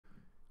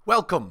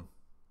Welcome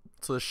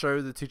to the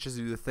show that teaches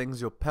you the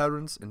things your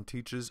parents and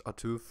teachers are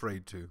too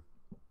afraid to.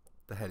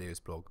 The Helios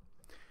blog.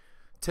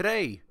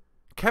 Today,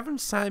 Kevin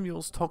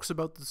Samuels talks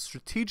about the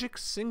strategic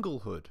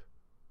singlehood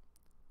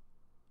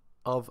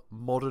of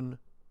modern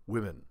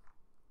women.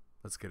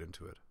 Let's get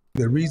into it.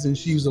 The reason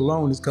she's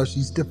alone is because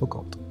she's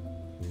difficult.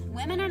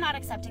 Women are not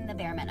accepting the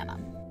bare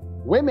minimum.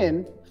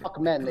 Women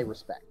fuck men they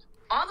respect.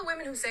 All the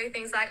women who say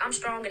things like, I'm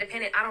strong,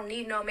 independent, I don't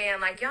need no man,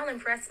 like, y'all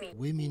impress me.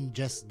 Women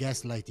just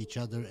gaslight each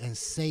other and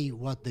say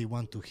what they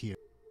want to hear.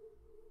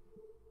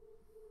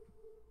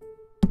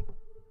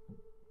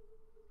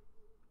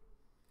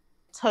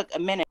 Took a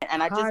minute,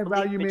 and I just High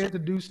value man to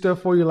do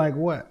stuff for you like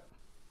what?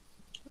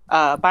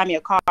 buy me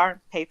a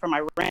car, pay for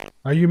my rent.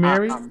 Are you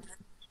married?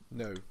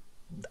 No.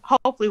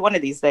 Hopefully one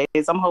of these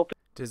days. I'm hoping.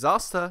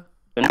 Disaster.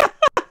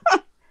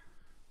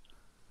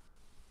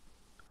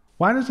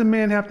 Why does a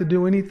man have to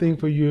do anything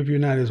for you if you're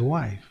not his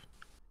wife?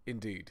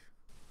 Indeed.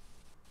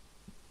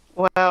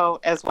 Well,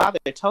 as Wilder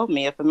told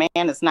me, if a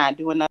man is not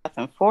doing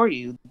nothing for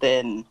you,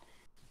 then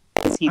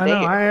is he I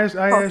there?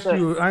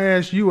 know. I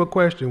asked you a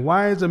question.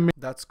 Why does a man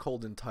That's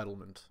called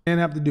entitlement.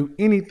 have to do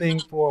anything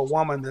for a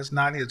woman that's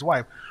not his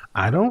wife?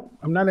 I'm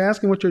not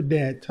asking what your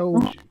dad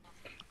told you.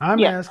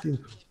 I'm asking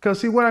because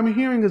see what I'm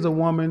hearing is a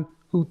woman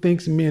who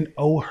thinks men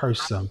owe her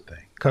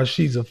something because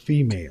she's a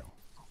female.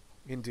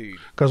 Indeed.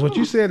 Because what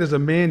you said is a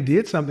man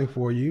did something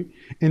for you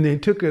and then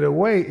took it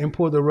away and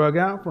pulled the rug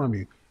out from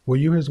you. Were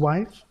you his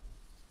wife?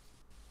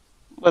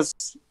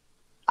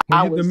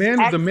 The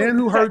man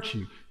who hurt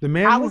you. The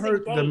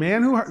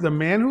man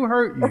who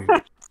hurt you.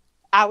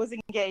 I was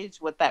engaged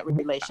with that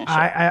relationship.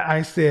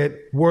 I said,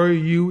 were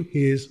you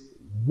his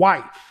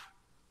wife?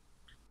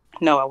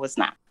 No, I was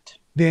not.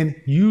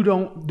 Then you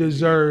don't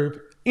deserve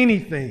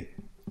anything.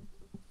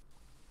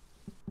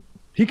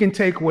 He can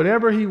take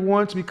whatever he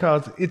wants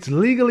because it's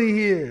legally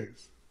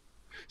his.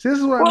 See, this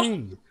is what I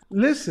mean.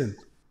 Listen,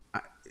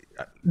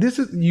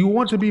 you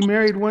want to be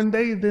married one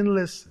day, then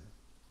listen.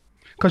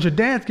 Because your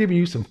dad's giving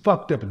you some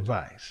fucked up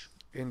advice.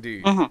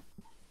 Indeed.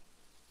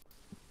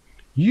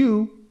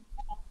 You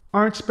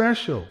aren't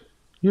special.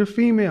 You're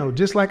female.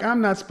 Just like I'm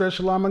not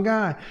special, I'm a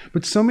guy.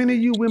 But so many of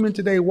you women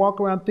today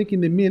walk around thinking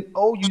that men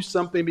owe you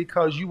something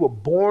because you were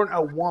born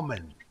a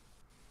woman.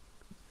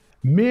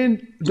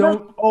 Men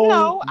don't owe.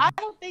 No, I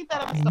don't think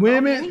that.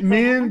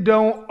 Men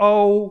don't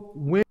owe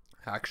women.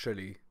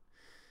 Actually,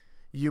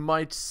 you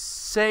might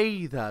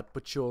say that,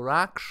 but your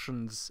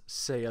actions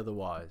say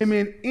otherwise.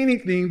 Women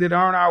anything that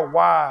aren't our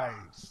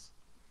wives.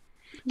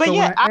 But so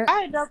yeah,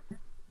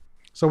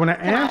 when I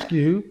ask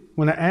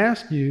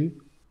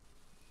you,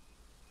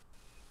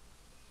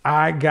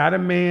 I got a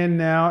man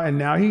now, and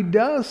now he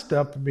does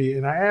stuff for me.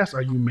 And I ask,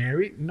 are you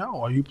married?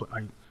 No. Are you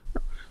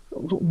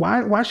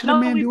why should a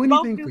man do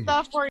anything for you?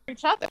 Stuff for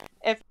each other.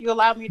 If you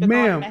allow me to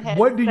Ma'am, go ahead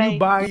what do and you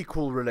buy?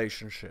 Equal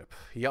relationship.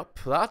 Yup,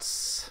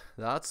 that's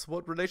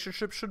what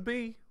relationship should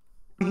be.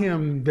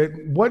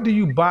 What do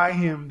you buy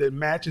him that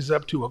matches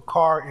up to a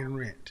car and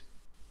rent?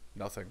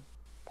 Nothing.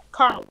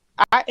 Carl,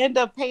 I end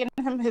up paying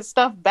him his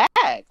stuff back.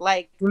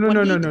 Like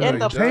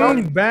No.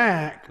 Paying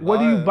back. What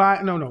do you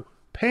buy? No.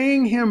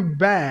 Paying him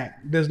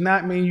back does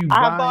not mean you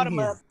buy him.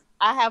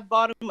 I have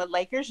bought him a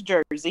Lakers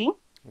jersey.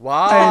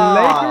 Wow.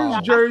 A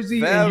Lakers jersey.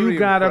 Very and you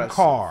got impressive. a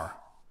car.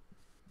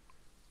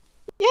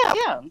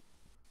 Yeah.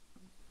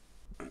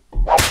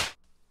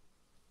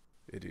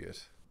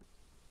 Idiot.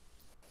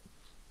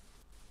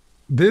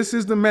 This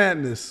is the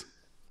madness.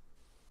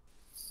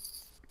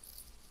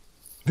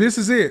 This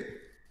is it.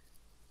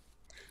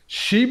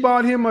 She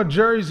bought him a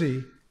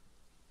jersey.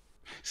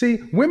 See,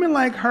 women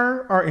like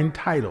her are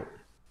entitled.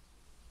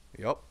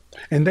 Yup.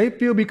 And they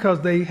feel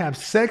because they have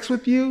sex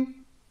with you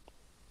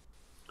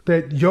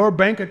that your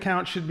bank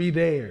account should be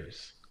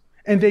theirs.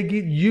 And they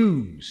get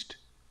used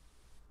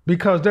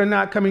because they're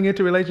not coming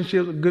into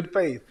relationships with good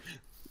faith.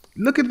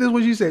 Look at this,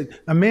 what you said.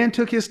 A man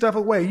took his stuff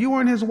away. You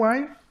weren't his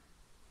wife.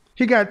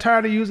 He got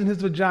tired of using his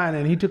vagina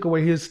and he took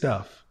away his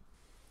stuff.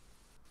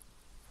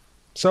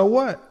 So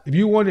what? If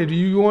you wanted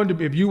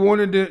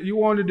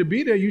to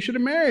be there, you should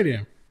have married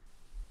him.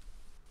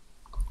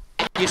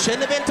 You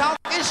shouldn't have been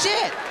talking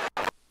shit.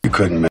 You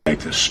couldn't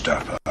make this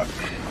stuff up.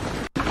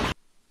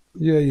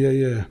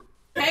 Yeah.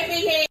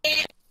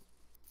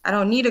 I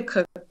don't need a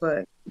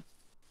cookbook.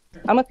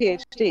 I'm a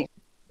PhD.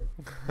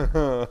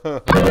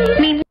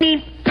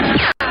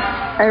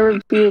 I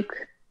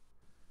rebuke.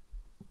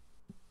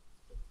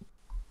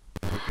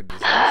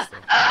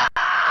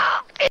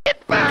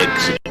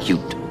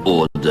 Execute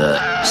Order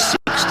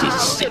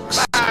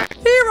 66.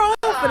 Hero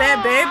for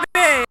that,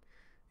 baby.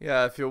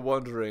 Yeah, if you're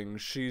wondering,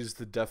 she's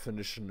the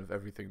definition of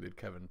everything that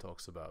Kevin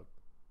talks about.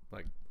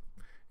 Like,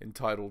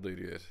 entitled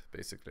idiot,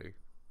 basically.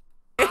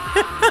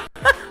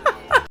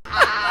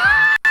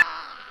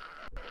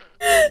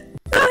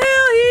 The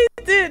hell he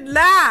did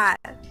not,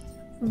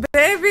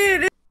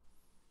 baby.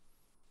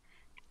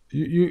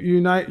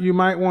 You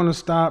might want to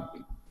stop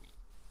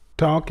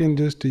talking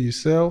just to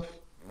yourself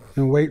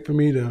and wait for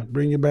me to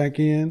bring you back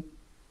in.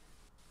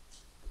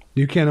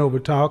 You can't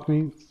overtalk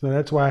me, so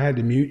that's why I had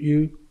to mute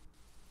you.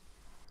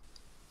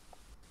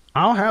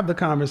 I'll have the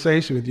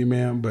conversation with you,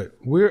 ma'am, but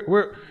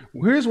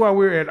here's why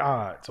we're at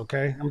odds,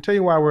 okay? I'm gonna tell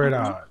you why we're at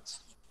odds.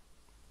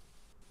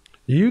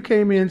 You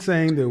came in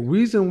saying the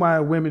reason why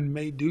women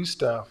may do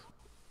stuff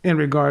in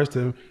regards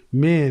to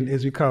men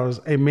is because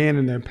a man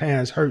in their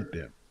past hurt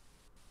them.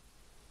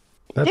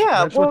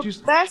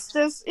 That's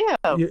just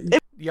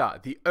Yeah,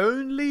 the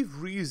only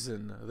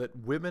reason that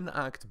women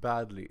act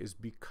badly is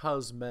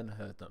because men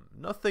hurt them.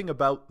 Nothing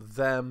about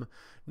them,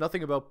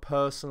 nothing about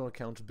personal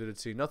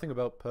accountability, nothing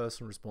about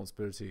personal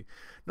responsibility,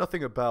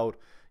 nothing about,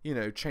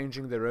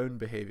 changing their own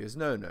behaviors.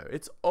 No,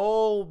 it's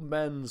all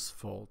men's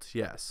fault.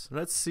 Yes.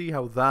 Let's see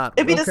how that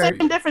It'd be the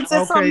same difference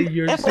if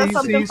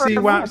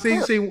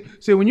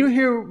see when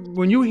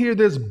you hear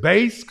this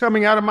bass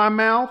coming out of my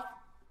mouth,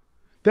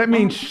 that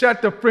means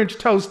shut the French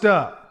toast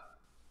up.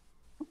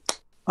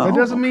 That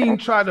doesn't mean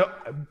try to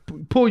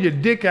pull your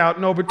dick out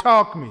and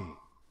overtalk me.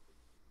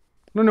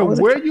 No,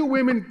 where you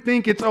women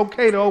think it's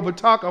okay to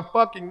overtalk a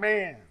fucking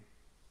man?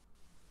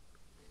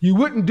 You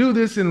wouldn't do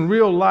this in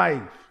real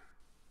life.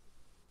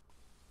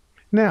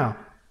 Now,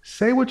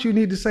 say what you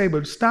need to say,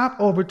 but stop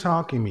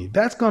overtalking me.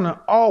 That's going to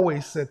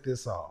always set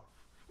this off.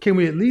 Can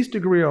we at least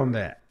agree on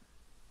that?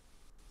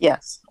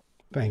 Yes.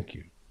 Thank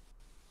you.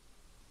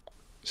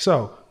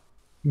 So,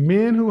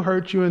 men who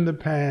hurt you in the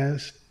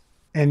past,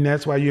 and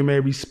that's why you may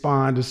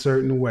respond a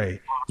certain way.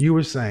 You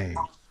were saying.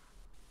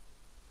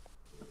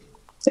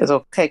 It's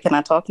okay. Can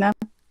I talk now?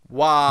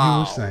 Wow. You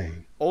were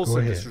saying. Also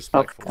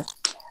disrespectful. Okay.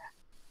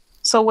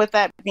 So with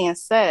that being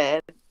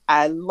said,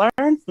 I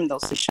learned from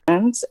those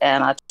situations,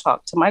 and I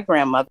talked to my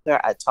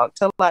grandmother. I talked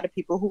to a lot of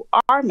people who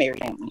are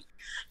married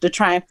to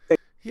try and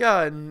figure.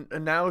 Yeah, and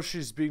now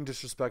she's being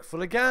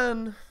disrespectful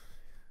again.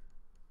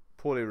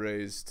 Poorly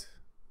raised.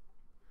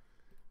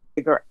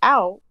 Figure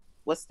out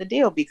what's the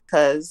deal,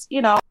 because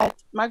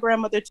my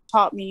grandmother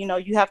taught me,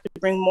 you have to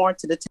bring more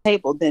to the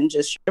table than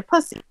just your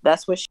pussy.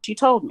 That's what she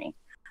told me.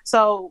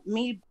 So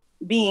me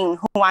being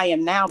who I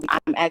am now,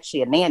 I'm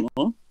actually a nanny,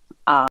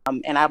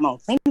 and I'm on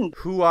cleaning.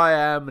 Who I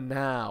am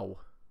now.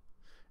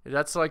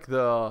 That's like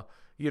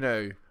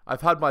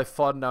I've had my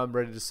fun, now I'm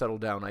ready to settle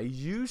down. I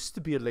used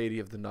to be a lady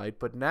of the night,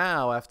 but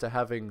now after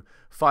having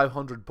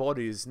 500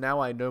 bodies, now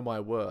I know my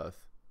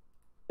worth.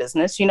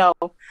 Business, I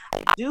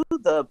do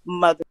the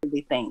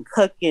motherly thing,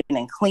 cooking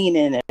and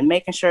cleaning and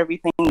making sure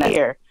everything is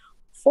there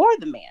for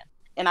the man.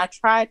 And I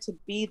try to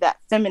be that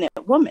feminine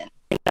woman,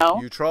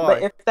 You try.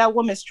 But if that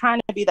woman's trying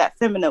to be that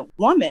feminine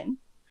woman,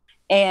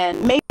 and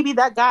maybe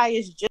that guy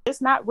is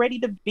just not ready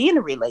to be in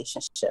a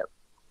relationship,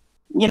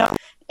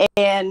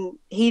 and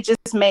he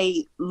just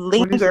may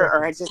linger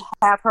or just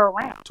have her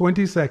around.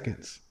 20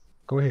 seconds.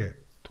 Go ahead.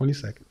 20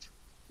 seconds.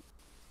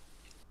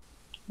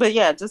 But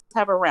yeah, just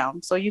have her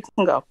around so you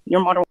can go.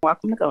 You're more than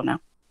welcome to go now.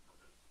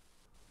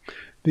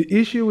 The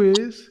issue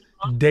is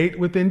date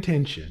with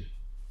intention.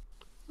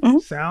 Mm-hmm.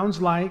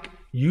 Sounds like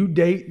you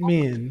date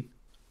men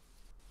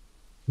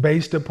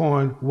based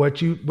upon what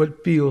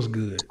feels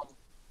good.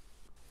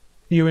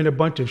 You're in a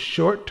bunch of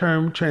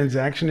short-term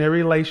transactionary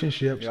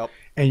relationships,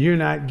 and you're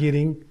not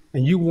getting,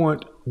 and you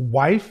want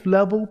wife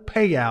level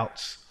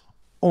payouts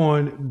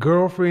on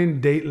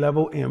girlfriend date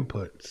level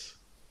inputs.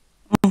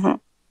 Mm-hmm.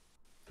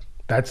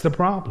 That's the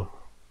problem.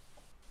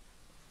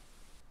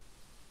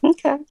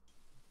 Okay.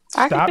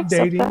 Stop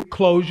dating,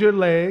 close your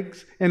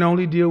legs, and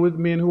only deal with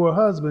men who are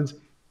husbands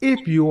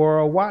if you are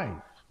a wife.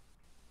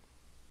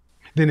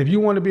 Then if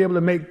you want to be able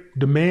to make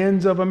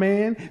demands of a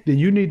man, then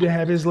you need to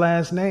have his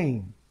last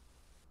name.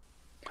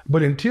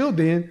 But until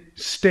then,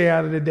 stay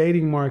out of the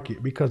dating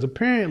market, because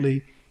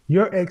apparently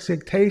your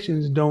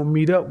expectations don't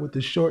meet up with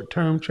the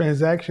short-term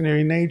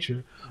transactionary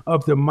nature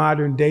of the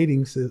modern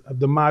dating.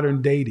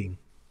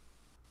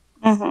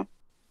 Mm-hmm.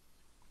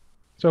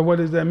 So what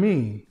does that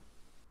mean?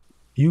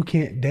 You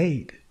can't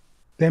date.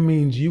 That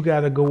means you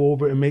got to go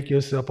over and make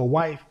yourself a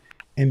wife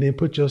and then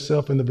put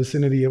yourself in the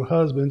vicinity of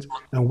husbands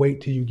and wait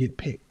till you get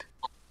picked.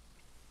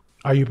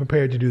 Are you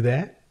prepared to do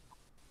that?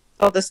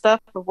 So the stuff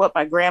of what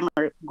my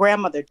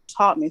grandmother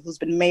taught me, who's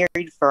been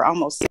married for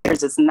almost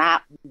years, is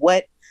not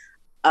what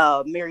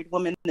a married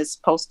woman is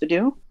supposed to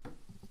do?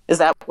 Is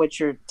that what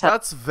you're telling?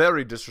 That's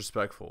very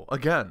disrespectful.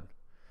 Again,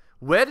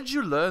 where did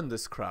you learn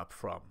this crap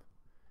from?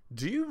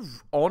 Do you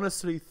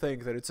honestly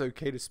think that it's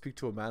okay to speak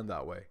to a man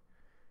that way?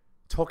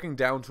 Talking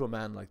down to a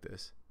man like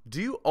this?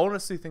 Do you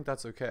honestly think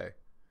that's okay?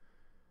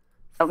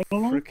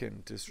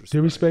 Freaking disrespect.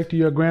 Due respect to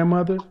your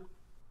grandmother?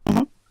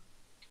 Mm-hmm.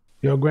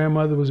 Your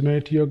grandmother was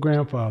married to your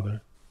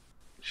grandfather.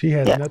 She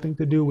has nothing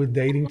to do with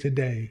dating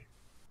today.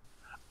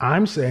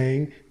 I'm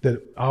saying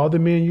that all the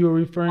men you are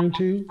referring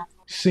to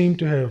seem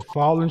to have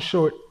fallen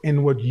short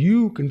in what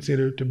you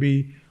consider to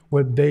be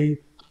what they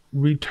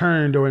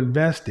returned or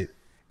invested.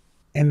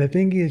 And the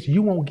thing is,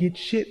 you won't get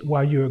shit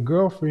while you're a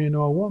girlfriend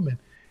or a woman.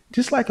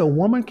 Just like a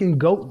woman can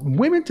go,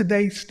 women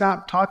today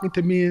stop talking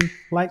to men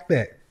like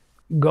that,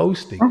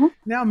 ghosting. Mm-hmm.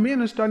 Now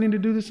men are starting to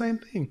do the same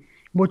thing.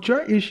 What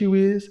your issue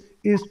is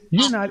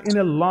you're not in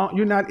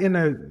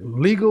a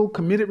legal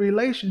committed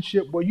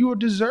relationship where you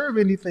deserve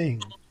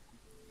anything.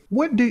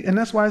 And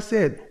that's why I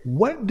said,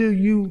 what do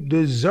you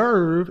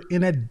deserve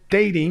in a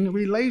dating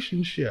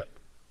relationship?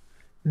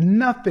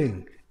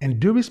 Nothing. And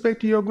due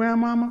respect to your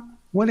grandmama,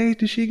 what age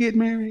did she get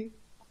married?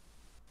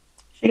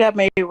 She got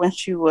married when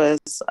she was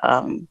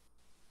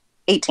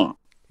 18.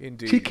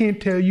 Indeed. She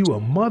can't tell you a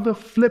mother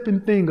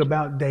flipping thing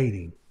about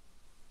dating.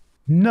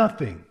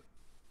 Nothing.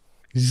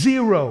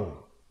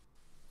 Zero.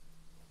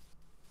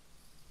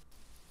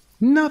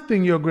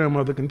 Nothing your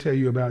grandmother can tell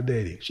you about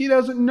dating. She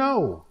doesn't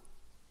know.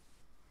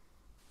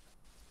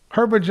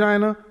 Her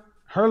vagina,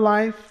 her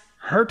life,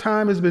 her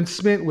time has been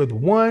spent with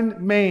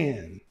one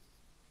man.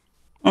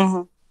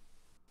 Mm-hmm.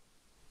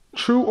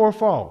 True or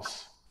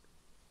false?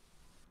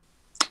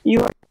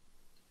 You are.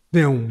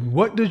 Then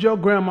what does your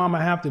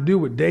grandmama have to do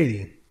with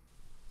dating?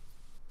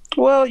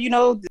 Well, you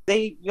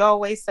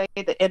always say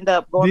to end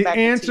up going back.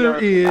 The answer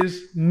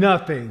is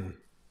nothing.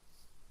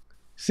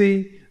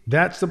 See,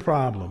 that's the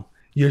problem.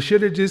 You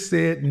should have just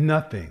said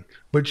nothing.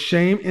 But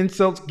shame,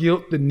 insults,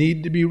 guilt, the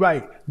need to be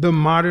right. The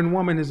modern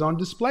woman is on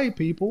display,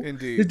 people.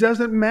 Indeed. It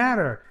doesn't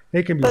matter.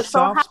 They can be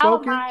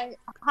soft-spoken.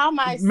 How am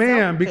I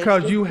Ma'am, selfish?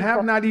 because you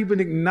have not even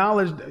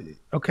acknowledged.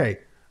 Okay,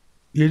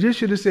 you just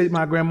should have said,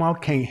 my grandma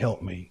can't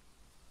help me.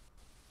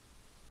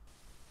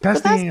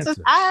 That's the answer.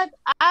 I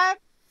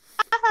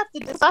have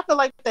to I feel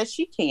like that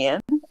she can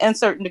in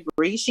certain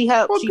degree. She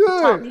helped. Well, she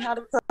good. taught me how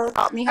to cook,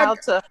 taught me how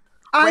to.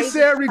 I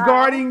said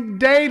regarding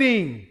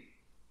dating.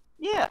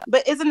 Yeah,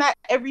 but isn't that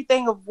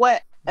everything of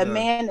what a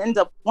man ends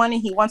up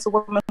wanting? He wants a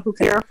woman who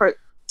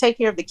take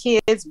care of the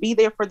kids, be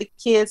there for the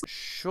kids.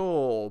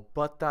 Sure,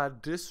 but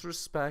that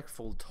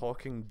disrespectful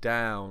talking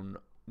down,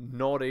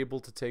 not able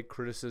to take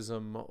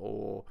criticism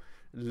or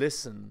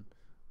listen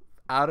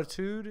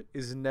attitude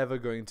is never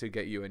going to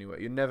get you anywhere.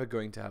 You're never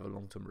going to have a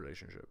long-term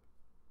relationship.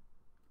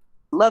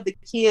 Love the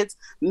kids.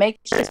 Make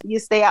sure you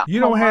stay out. You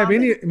don't have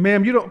any,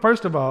 ma'am. You don't.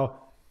 First of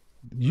all,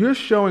 you're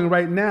showing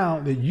right now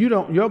that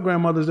your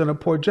grandmother's done a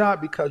poor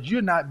job because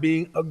you're not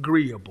being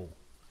agreeable.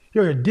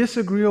 You're a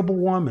disagreeable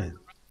woman.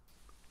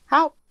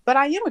 How? But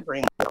I am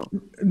agreeable.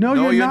 No,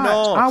 you're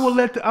not. I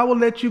will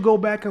let you go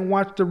back and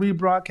watch the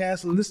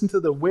rebroadcast and listen to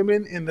the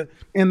women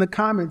in the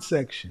comment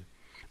section.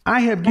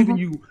 I have given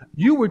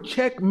you were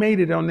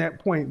checkmated on that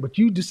point, but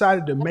you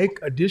decided to make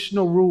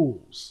additional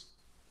rules.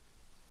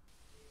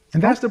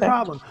 And that's the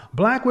problem.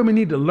 Black women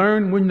need to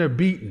learn when they're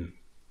beaten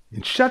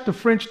and shut the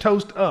French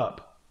toast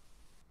up.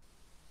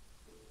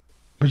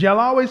 But y'all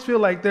always feel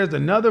like there's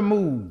another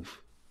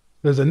move.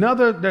 There's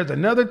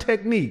another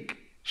technique.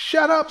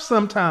 Shut up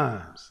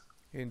sometimes.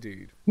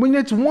 Indeed. When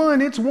it's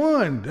one, it's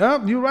one.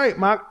 You're right.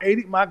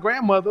 My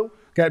grandmother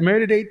got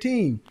married at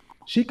 18.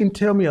 She can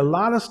tell me a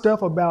lot of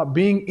stuff about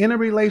being in a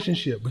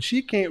relationship, but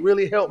she can't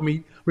really help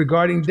me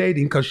regarding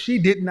dating because she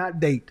did not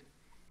date.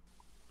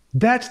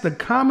 That's the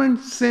common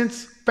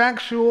sense,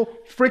 factual,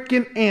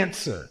 freaking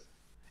answer.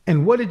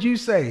 And what did you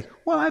say?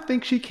 Well, I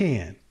think she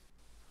can.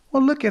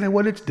 Well, look at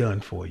what it's done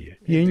for you.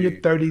 You're in your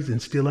 30s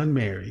and still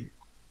unmarried.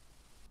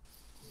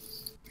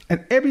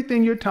 And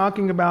everything you're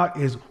talking about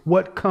is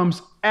what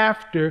comes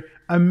after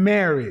a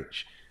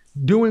marriage.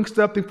 Doing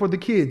something for the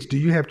kids. Do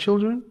you have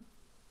children?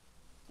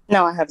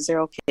 No, I have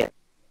 0 kids.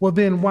 Well,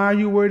 then why are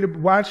you worried?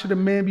 Why should a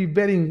man be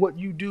vetting what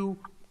you do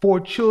for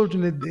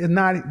children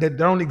that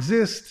don't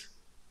exist?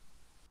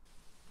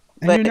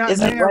 And But you're not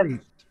married.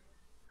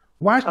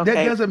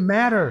 That doesn't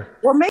matter.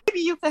 Well,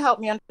 maybe you can help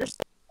me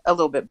understand a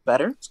little bit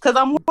better because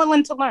I'm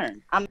willing to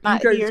learn. I'm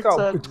not here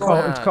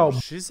it's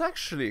called. She's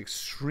actually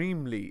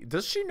extremely.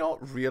 Does she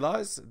not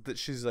realize that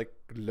she's like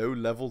low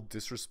level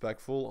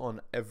disrespectful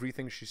on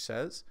everything she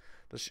says?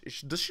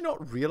 Does she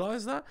not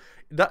realize that?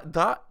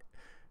 That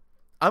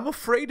I'm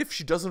afraid if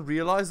she doesn't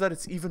realize that,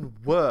 it's even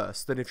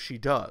worse than if she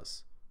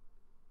does.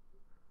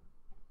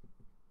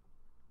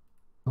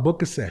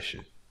 Book a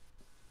session.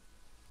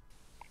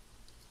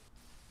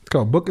 It's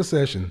called book a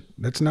session.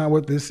 That's not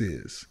what this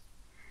is.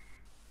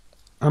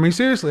 I mean,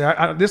 seriously,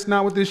 this is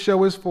not what this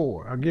show is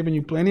for. I've given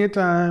you plenty of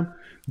time.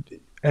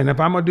 And if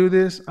I'm going to do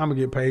this, I'm going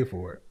to get paid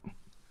for it.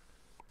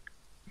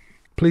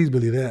 Please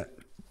believe that.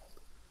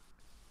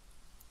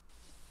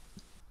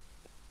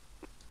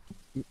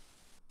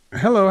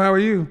 Hello, how are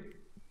you?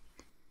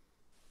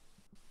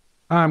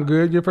 I'm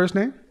good. Your first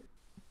name?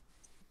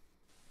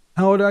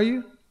 How old are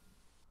you?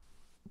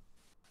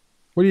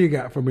 What do you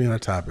got for me on a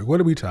topic? What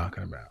are we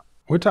talking about?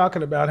 We're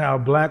talking about how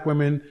black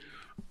women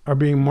are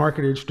being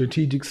marketed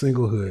strategic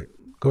singlehood.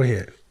 Go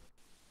ahead.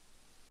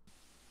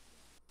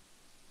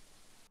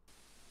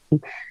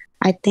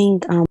 I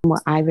think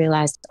what I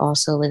realized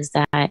also is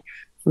that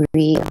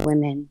we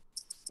women,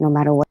 no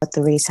matter what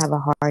the race, have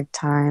a hard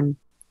time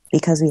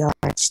because we are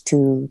attached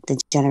to the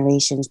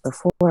generations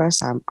before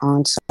us, our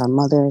aunts, our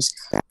mothers,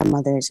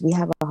 grandmothers. We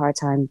have a hard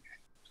time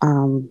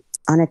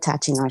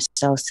unattaching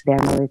ourselves to their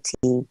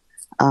morality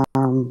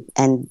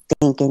and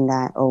thinking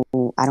that,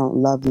 oh, I don't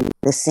love you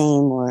the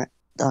same or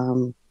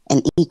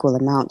an equal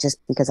amount just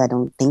because I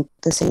don't think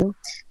the same.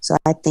 So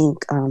I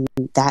think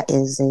that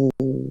is a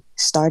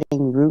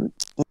starting root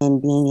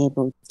in being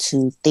able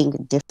to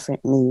think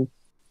differently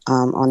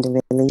on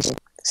the relationship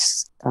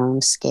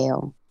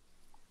scale.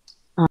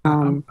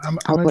 I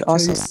would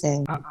also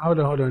say, hold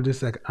on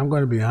just a second. I'm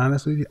going to be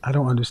honest with you. I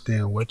don't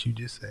understand what you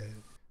just said.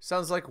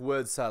 Sounds like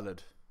word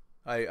salad.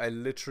 I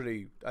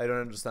literally, I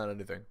don't understand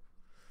anything.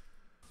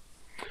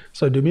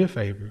 So do me a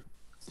favor.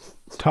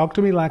 Talk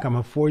to me like I'm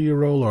a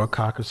 4-year-old or a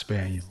cocker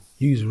spaniel.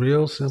 Use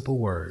real simple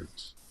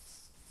words.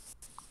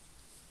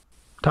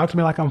 Talk to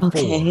me like I'm 4.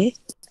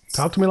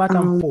 Talk to me like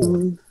I'm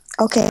 4.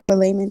 Okay, for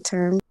layman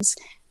terms,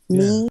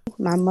 me,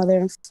 my mother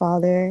and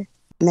father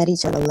met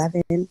each other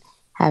 11,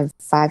 have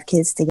 5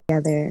 kids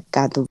together,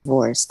 got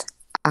divorced.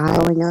 I,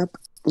 growing up,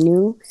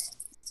 knew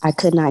I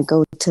could not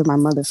go to my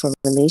mother for a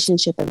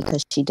relationship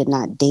because she did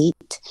not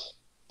date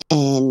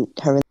and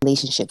her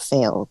relationship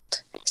failed.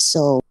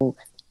 So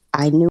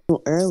I knew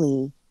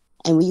early,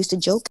 and we used to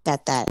joke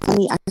at that.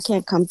 Honey, I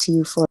can't come to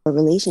you for a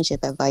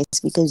relationship advice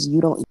because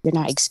you're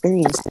not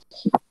experienced.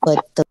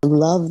 But the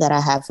love that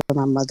I have for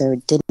my mother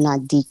did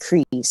not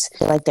decrease.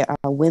 Like there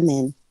are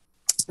women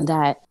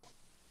that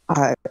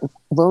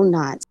will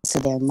not to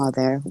their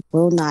mother,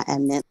 will not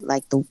admit,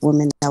 like the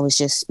woman that was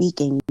just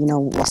speaking,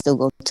 will still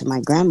go to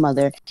my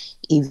grandmother,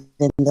 even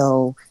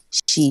though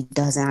she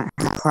doesn't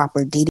have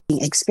proper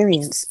dating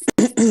experience.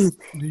 Do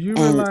you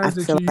realize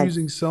that you're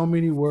using so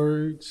many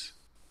words?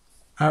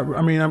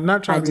 I mean, I'm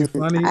not trying to be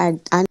funny.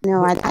 I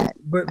know,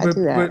 but I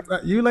do that.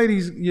 But you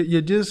ladies,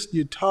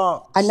 you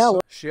talk. I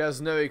know. She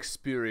has no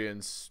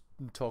experience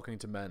talking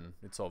to men.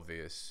 It's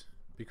obvious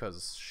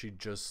because she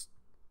just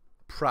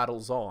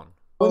prattles on.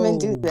 Women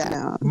do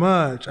that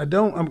much. I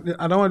don't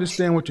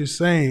understand what you're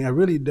saying. I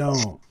really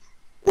don't.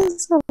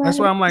 That's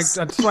why I'm like.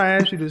 That's why I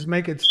asked you to just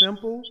make it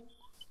simple.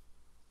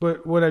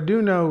 But what I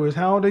do know is,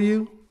 how old are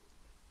you?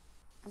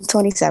 I'm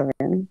 27.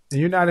 And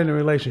you're not in a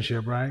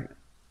relationship, right?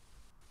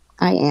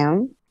 I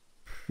am.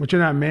 But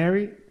you're not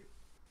married?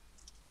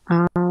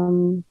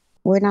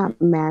 We're not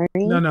married.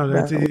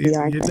 No.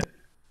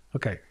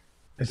 Okay.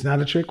 It's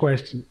not a trick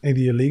question. Either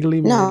you're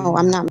legally married. No,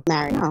 I'm not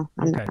married. No,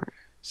 I'm not.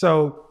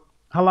 So,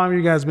 how long have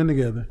you guys been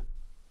together?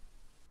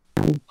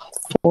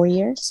 4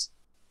 years.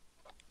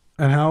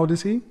 And how old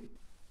is he?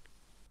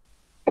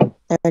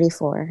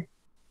 34.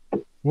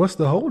 What's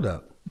the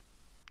holdup?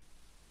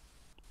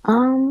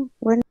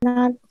 We're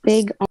not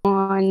big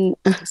on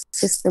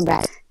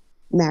systematic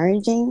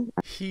marriaging.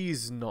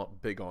 He's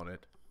not big on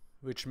it,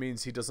 which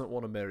means he doesn't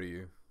want to marry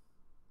you.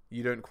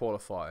 You don't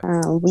qualify.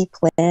 We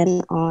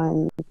plan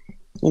on,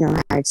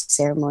 marriage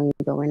ceremony,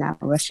 but we're not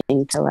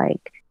rushing to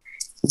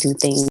do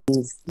things,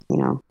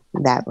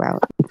 that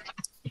route.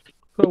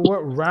 So what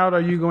route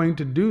are you going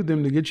to do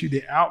them to get you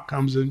the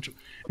outcomes and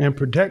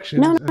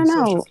protection? No.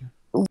 No.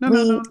 We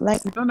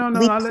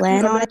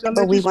plan on it,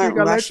 but we weren't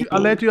rushing.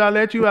 I'll let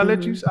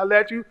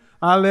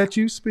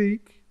you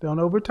speak. Don't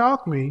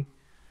overtalk me.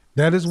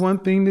 That is one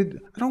thing that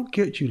I don't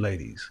get you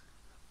ladies.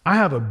 I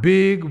have a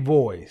big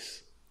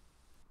voice.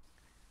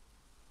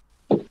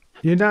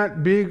 You're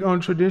not big on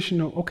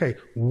traditional. Okay,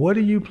 what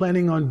are you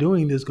planning on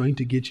doing that's going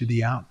to get you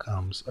the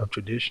outcomes of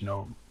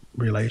traditional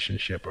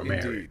relationship or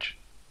marriage?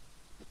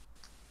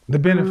 The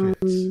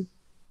benefits.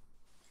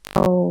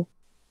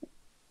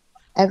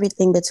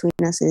 Everything between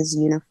us is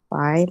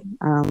unified.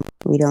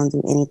 We don't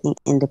do anything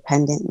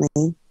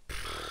independently.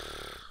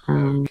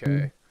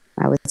 Okay.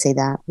 I would say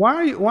that.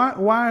 Why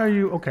are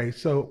you okay?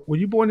 So were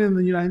you born in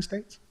the United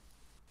States?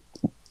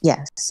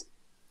 Yes.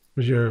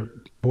 Was your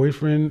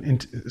boyfriend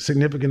and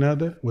significant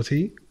other? Was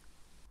he?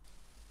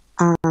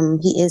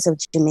 He is of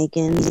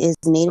Jamaican. He is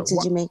native to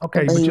Jamaica.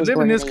 Okay, but you live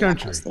in this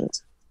country.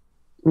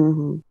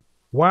 Mm-hmm.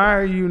 Why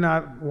are you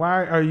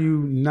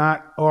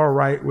not all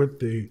right with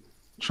the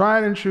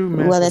tried and true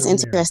message? Well, that's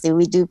interesting.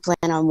 We do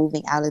plan on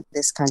moving out of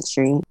this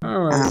country.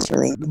 All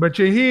right. But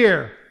you're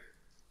here.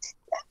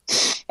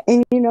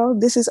 And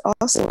this is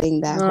also a thing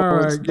that all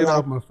right, get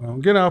off my phone.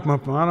 Get off my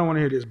phone. I don't want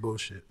to hear this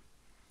bullshit.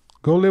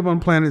 Go live on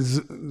planet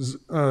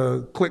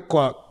Click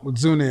Clock with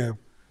Zunev.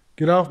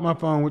 Get off my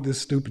phone with this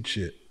stupid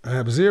shit. I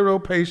have zero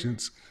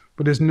patience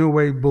for this new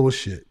wave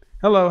bullshit.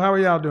 Hello, how are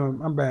y'all doing?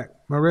 I'm back.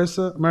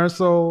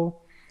 Marisol,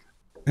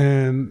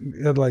 and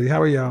the other lady.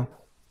 How are y'all?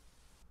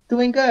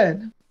 Doing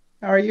good.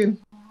 How are you?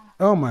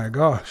 Oh my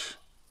gosh.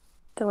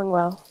 Doing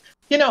well.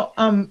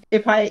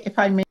 If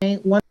I may,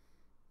 one.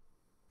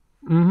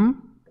 Mm-hmm.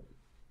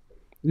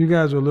 You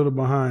guys are a little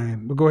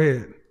behind, but go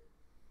ahead.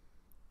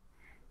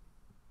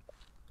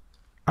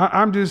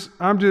 I'm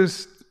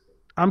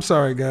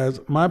sorry, guys.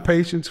 My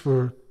patience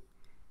for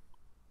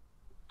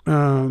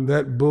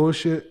that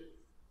bullshit.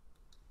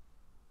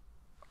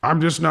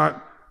 I'm just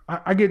not.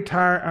 I get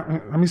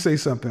tired. Let me say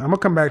something. I'm gonna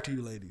come back to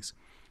you, ladies.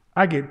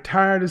 I get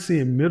tired of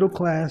seeing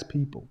middle-class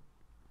people,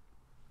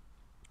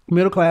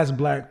 middle-class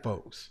black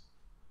folks,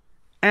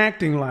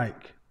 acting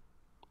like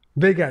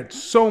they got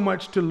so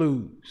much to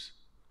lose.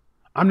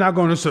 I'm not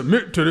going to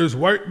submit to this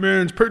white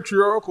man's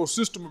patriarchal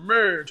system of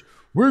marriage.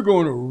 We're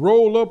going to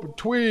roll up a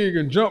twig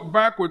and jump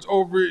backwards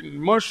over it and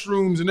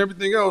mushrooms and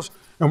everything else.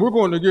 And we're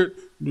going to get,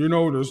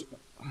 this.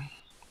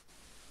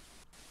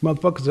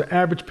 Motherfuckers are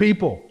average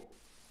people.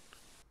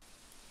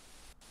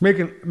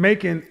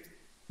 Making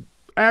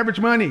average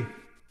money.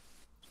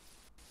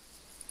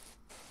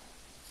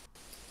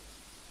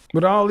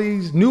 with all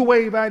these new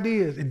wave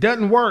ideas. It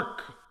doesn't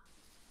work.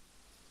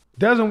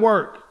 Doesn't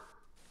work.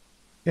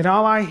 And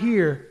all I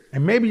hear,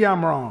 and maybe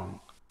I'm wrong,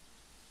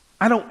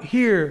 I don't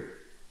hear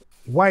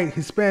white,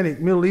 Hispanic,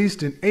 Middle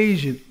Eastern,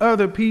 Asian,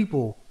 other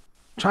people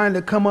trying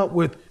to come up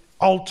with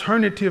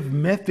alternative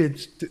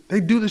methods. They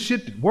do the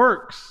shit that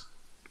works.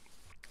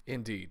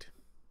 Indeed.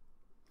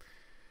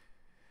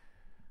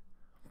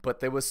 But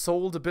they were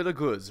sold a bill of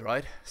goods,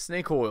 right?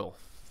 Snake oil.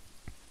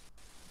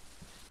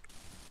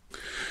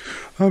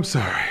 I'm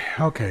sorry.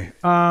 Okay.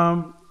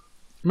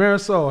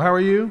 Marisol, how are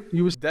you?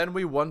 Then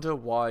we wonder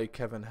why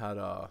Kevin had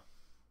a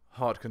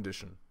heart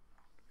condition.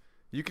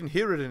 You can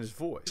hear it in his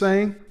voice.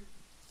 Saying?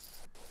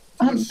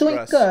 I'm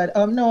doing good.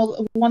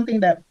 No, one thing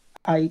that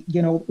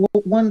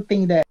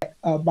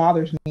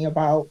bothers me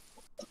about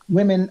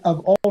women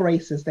of all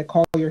races that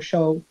call your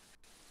show,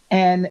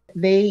 and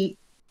they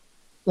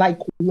like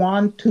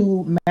want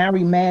to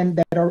marry men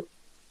that are,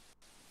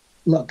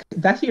 look,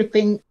 that's your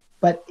thing,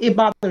 but it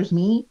bothers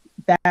me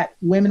that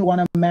women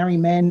want to marry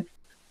men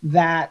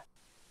that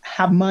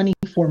have money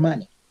for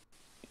money.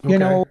 Okay. You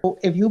know,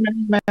 if you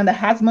marry a man that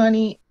has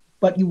money,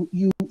 but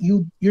you're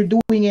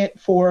doing it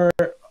for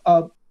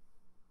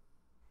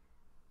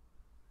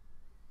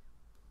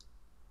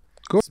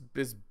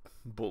It's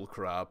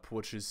bullcrap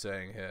what she's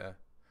saying here.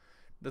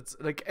 That's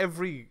like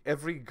every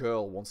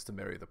girl wants to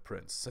marry the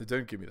prince, so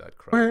don't give me that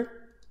crap. Okay.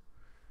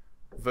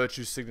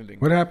 Virtue signaling.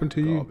 What happened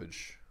to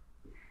garbage.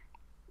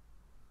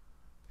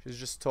 She's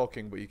just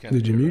talking, but you can't.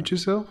 Did you mute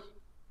yourself?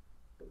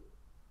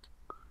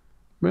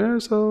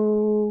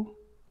 Marisol.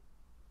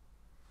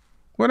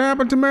 What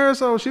happened to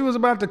Marisol? She was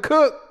about to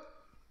cook.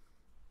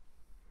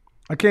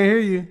 I can't hear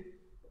you.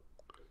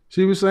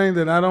 She was saying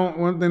that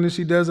one thing that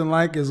she doesn't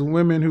like is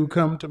women who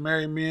come to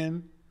marry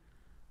men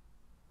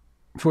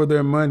for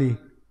their money.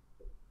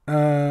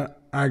 I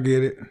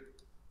get it.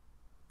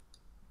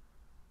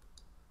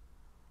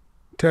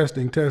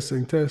 Testing.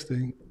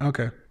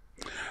 Okay.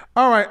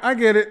 All right, I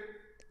get it.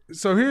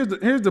 So here's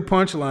the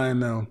punchline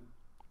though.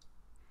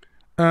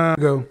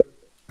 Go.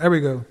 There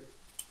we go.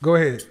 Go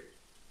ahead.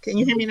 Can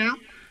you hear me now?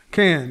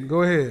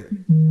 Go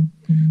ahead.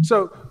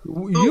 So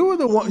you were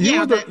the one. You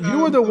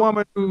were the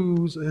woman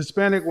who's a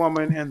Hispanic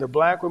woman, and the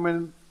black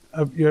women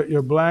of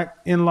your black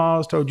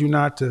in-laws told you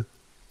not to.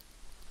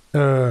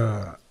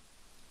 The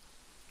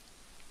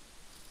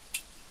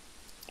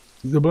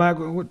black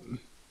what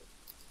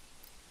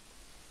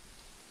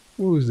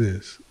was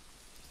this?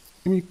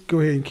 Let me go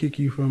ahead and kick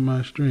you from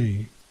my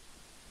stream.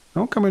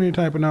 Don't come in here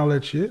typing all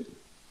that shit.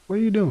 What are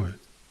you doing?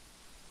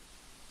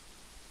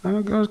 I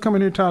don't come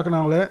in here talking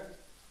all that.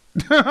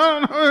 I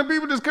don't know.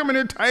 People just come in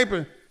here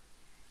typing.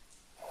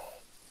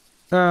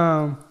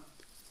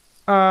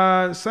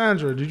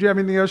 Sandra, did you have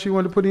anything else you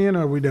wanted to put in,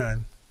 or are we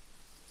done?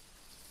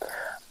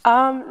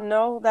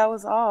 No, that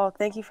was all.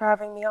 Thank you for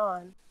having me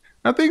on.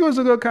 I think it was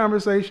a good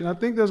conversation. I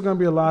think there's going to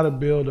be a lot of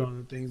build on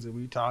the things that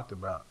we talked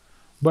about.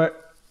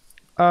 But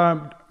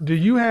do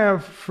you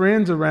have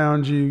friends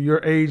around you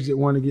your age that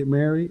want to get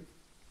married?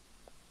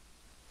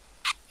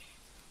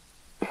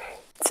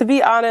 To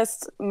be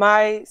honest,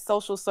 my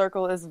social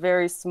circle is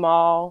very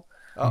small.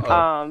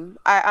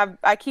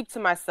 I keep to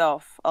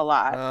myself a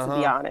lot, to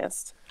be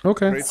honest.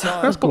 Okay,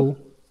 that's cool.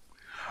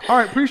 All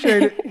right,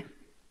 appreciate it.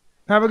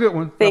 Have a good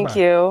one. Thank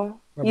you.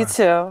 Bye-bye. You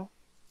too. All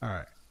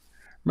right.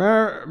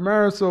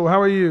 Marisol,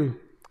 how are you?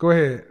 Go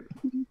ahead.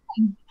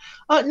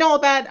 No,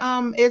 that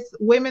it's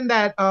women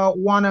that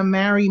want to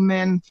marry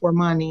men for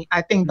money.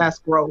 I think that's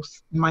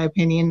gross, in my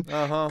opinion.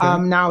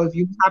 Now, if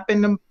you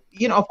happen to,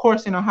 of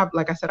course,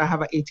 like I said, I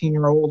have an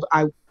 18-year-old.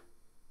 I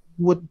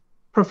would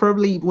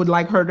preferably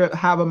like her to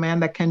have a man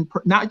that can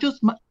not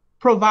just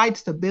provide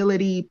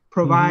stability,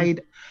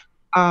 provide.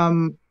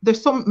 Men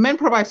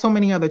provide so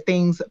many other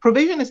things.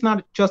 Provision is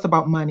not just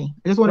about money.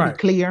 I just want to be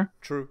clear.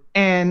 True.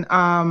 And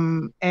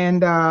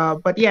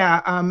but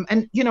yeah,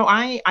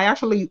 I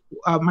actually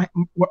my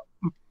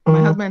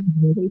husband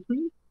is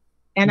Patreon,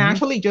 and I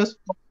actually just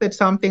posted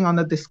something on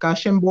the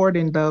discussion board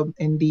in the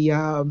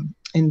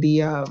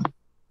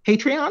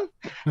Patreon,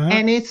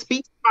 and it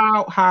speaks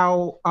about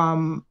how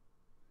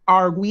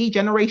are we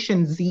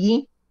Generation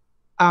Z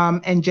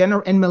and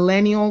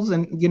millennials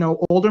and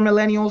older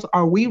millennials,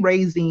 are we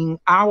raising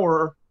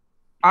our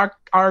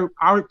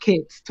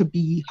kids to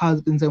be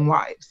husbands and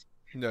wives?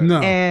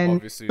 No, and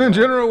obviously in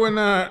general we're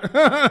not.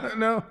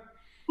 No.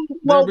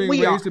 Well, they're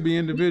being raised to be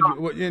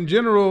individual. In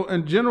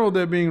general,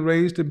 they're being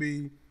raised to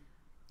be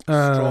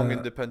strong,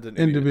 independent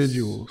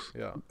individuals.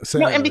 Yeah.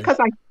 No, and because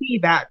I see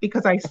that,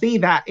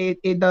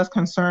 it does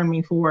concern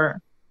me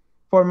for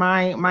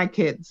my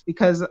kids,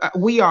 because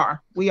we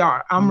are.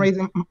 I'm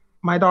raising.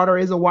 My daughter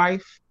is a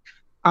wife,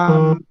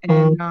 and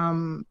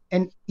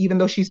even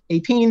though she's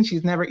 18,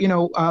 she's never,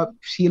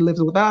 she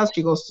lives with us.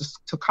 She goes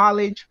to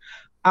college,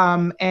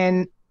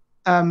 and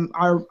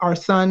our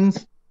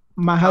sons.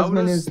 My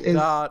husband is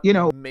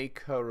make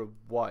her a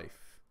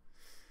wife.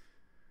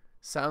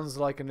 Sounds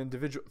like an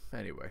individual.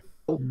 Anyway,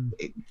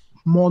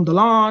 mow the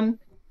lawn,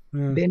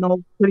 They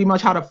know pretty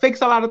much how to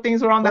fix a lot of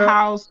things around the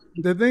house.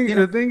 The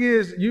thing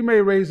is, you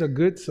may raise a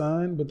good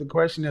son, but the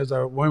question is,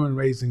 are women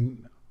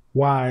raising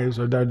wives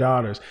or their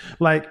daughters?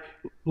 Like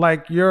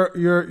your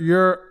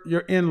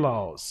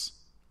in-laws.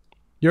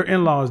 Your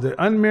in-laws,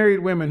 the unmarried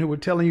women who were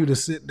telling you to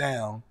sit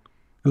down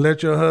and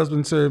let your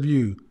husband serve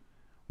you.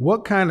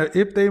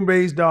 If they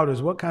raise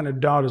daughters, what kind of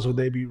daughters would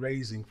they be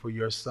raising for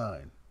your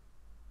son?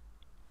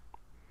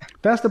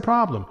 That's the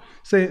problem.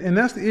 And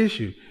that's the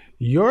issue.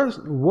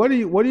 What are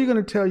you going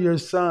to tell your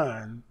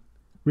son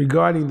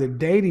regarding the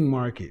dating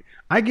market?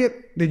 I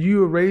get that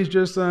you raised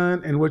your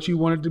son and what you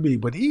want it to be,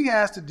 but he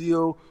has to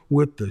deal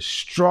with the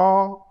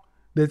straw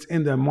that's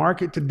in the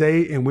market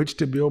today in which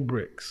to build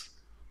bricks.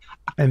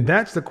 And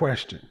that's the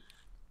question.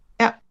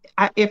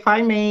 If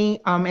I may,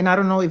 and I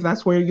don't know if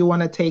that's where you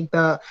want to take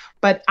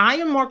but I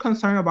am more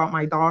concerned about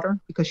my daughter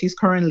because she's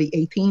currently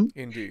 18.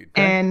 Indeed.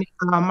 And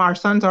our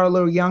sons are a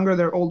little younger.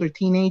 They're older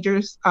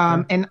teenagers.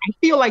 And I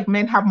feel like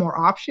men have more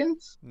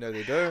options. No,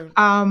 they don't.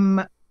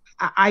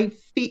 I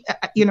feel,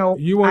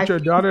 you want your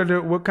daughter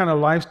to, what kind of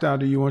lifestyle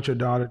do you want your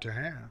daughter to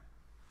have?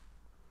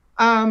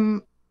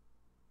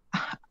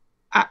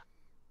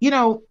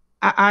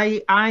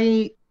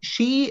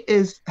 She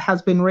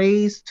has been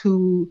raised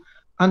to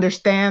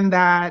understand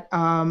that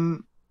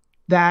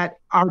that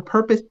our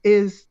purpose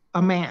is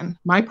a man.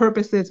 My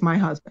purpose is my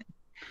husband.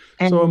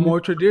 And so a more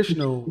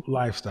traditional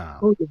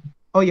lifestyle.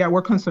 Oh yeah,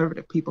 we're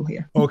conservative people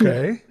here.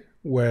 Okay.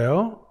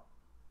 Well,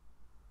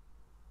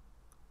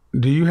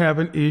 do you have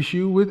an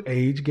issue with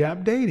age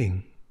gap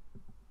dating?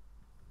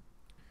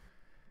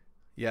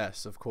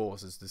 Yes, of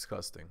course. It's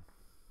disgusting.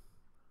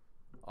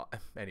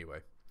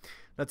 Anyway,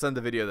 let's end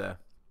the video there.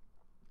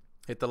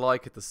 Hit the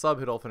like, hit the sub,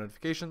 hit all for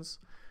notifications.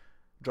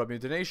 Drop me a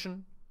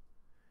donation.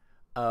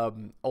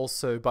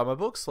 Also buy my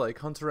books like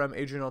Hunter M,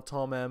 Adrian R,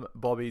 Tom M,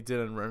 Bobby,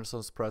 Dylan,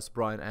 Renaissance Press,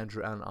 Brian,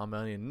 Andrew, and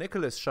Armenian.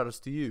 Nicholas, shout outs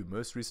to you,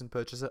 most recent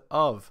purchaser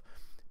of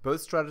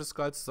both Strategist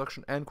Guides,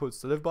 Seduction, and Quotes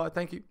to Live By.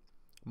 Thank you.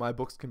 My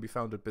books can be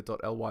found at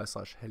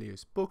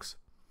bit.ly/heliosbooks.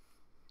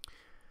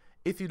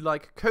 If you'd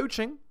like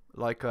coaching,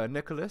 like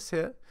Nicholas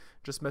here,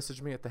 just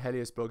message me at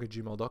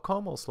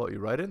theheliosblog@gmail.com. I'll slot you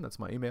right in. That's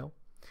my email.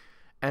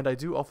 And I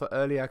do offer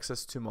early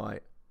access to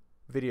my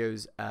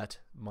videos at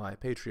my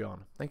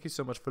Patreon. Thank you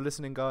so much for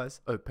listening, guys.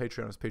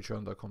 Patreon is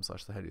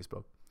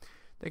patreon.com/theheliosblog.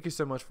 Thank you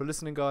so much for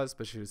listening, guys,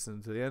 especially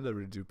listening to the end. I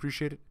really do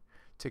appreciate it.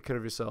 Take care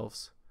of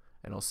yourselves,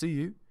 and I'll see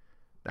you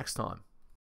next time.